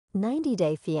90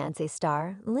 Day Fiancé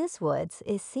star Liz Woods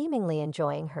is seemingly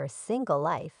enjoying her single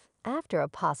life after a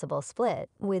possible split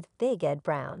with Big Ed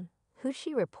Brown, who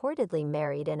she reportedly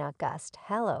married in August.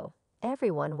 Hello,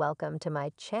 everyone, welcome to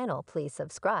my channel. Please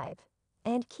subscribe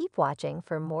and keep watching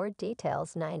for more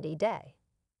details. 90 Day.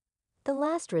 The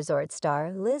Last Resort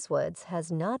star Liz Woods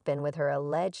has not been with her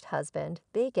alleged husband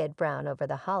Big Ed Brown over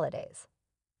the holidays.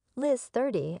 Liz,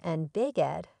 30, and Big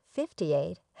Ed,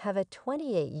 58, have a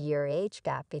 28-year age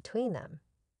gap between them.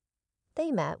 They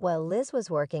met while Liz was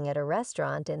working at a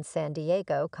restaurant in San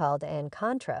Diego called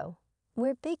Encontro,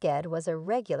 where Big Ed was a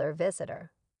regular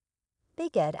visitor.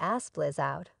 Big Ed asked Liz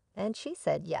out, and she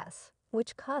said yes,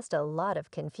 which caused a lot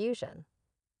of confusion.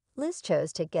 Liz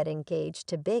chose to get engaged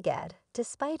to Big Ed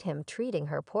despite him treating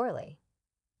her poorly.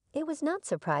 It was not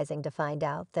surprising to find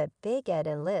out that Big Ed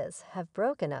and Liz have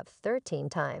broken up 13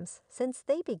 times since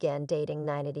they began dating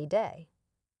 90 Day.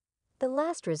 The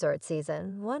Last Resort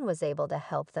season 1 was able to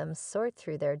help them sort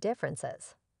through their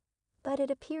differences. But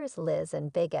it appears Liz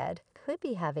and Big Ed could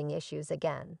be having issues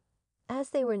again, as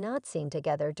they were not seen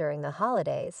together during the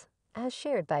holidays, as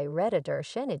shared by Redditor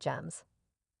Shinijums.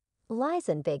 Liz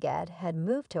and Big Ed had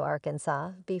moved to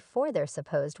Arkansas before their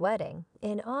supposed wedding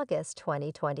in August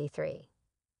 2023.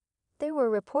 There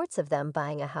were reports of them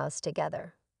buying a house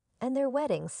together, and their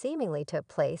wedding seemingly took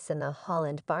place in the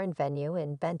Holland Barn venue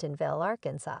in Bentonville,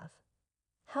 Arkansas.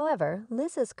 However,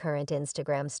 Liz's current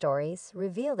Instagram stories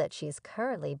reveal that she's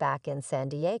currently back in San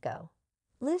Diego.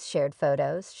 Liz shared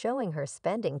photos showing her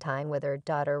spending time with her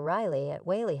daughter Riley at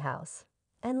Whaley House,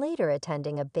 and later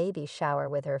attending a baby shower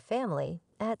with her family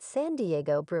at San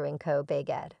Diego Brewing Co. Big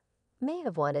Ed may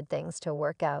have wanted things to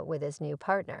work out with his new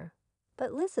partner.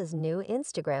 But Liz's new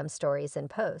Instagram stories and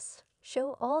posts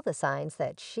show all the signs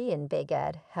that she and Big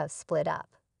Ed have split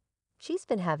up. She's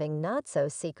been having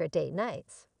not-so-secret date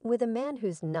nights with a man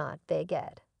who's not Big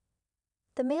Ed.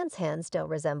 The man's hands don't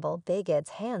resemble Big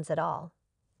Ed's hands at all,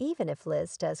 even if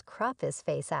Liz does crop his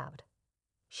face out.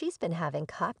 She's been having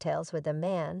cocktails with the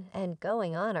man and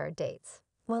going on our dates,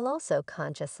 while also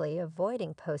consciously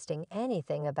avoiding posting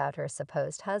anything about her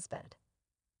supposed husband.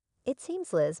 It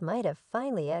seems Liz might have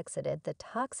finally exited the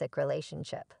toxic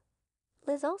relationship.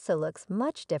 Liz also looks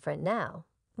much different now,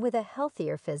 with a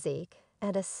healthier physique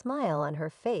and a smile on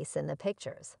her face in the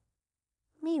pictures.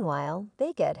 Meanwhile,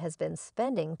 Big Ed has been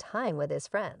spending time with his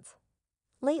friends.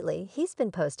 Lately, he's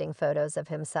been posting photos of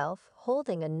himself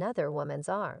holding another woman's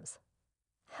arms.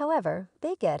 However,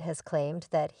 Big Ed has claimed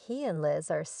that he and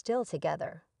Liz are still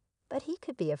together, but he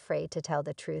could be afraid to tell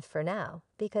the truth for now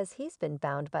because he's been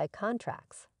bound by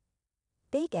contracts.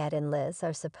 Big Ed and Liz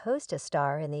are supposed to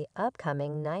star in the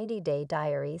upcoming 90 Day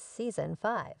Diaries Season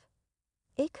 5.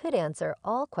 It could answer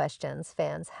all questions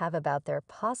fans have about their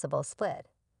possible split,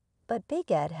 but Big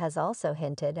Ed has also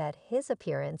hinted at his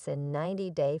appearance in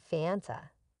 90 Day Fiancé.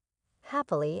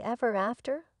 Happily Ever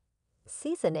After?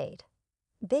 Season 8.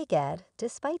 Big Ed,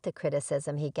 despite the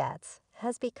criticism he gets,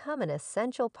 has become an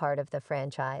essential part of the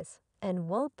franchise and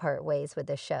won't part ways with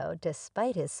the show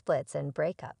despite his splits and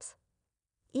breakups.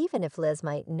 Even if Liz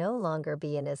might no longer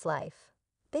be in his life,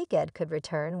 Big Ed could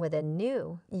return with a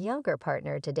new, younger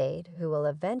partner to date who will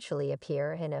eventually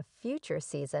appear in a future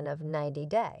season of 90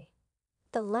 Day.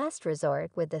 The Last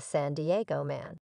Resort with the San Diego Man.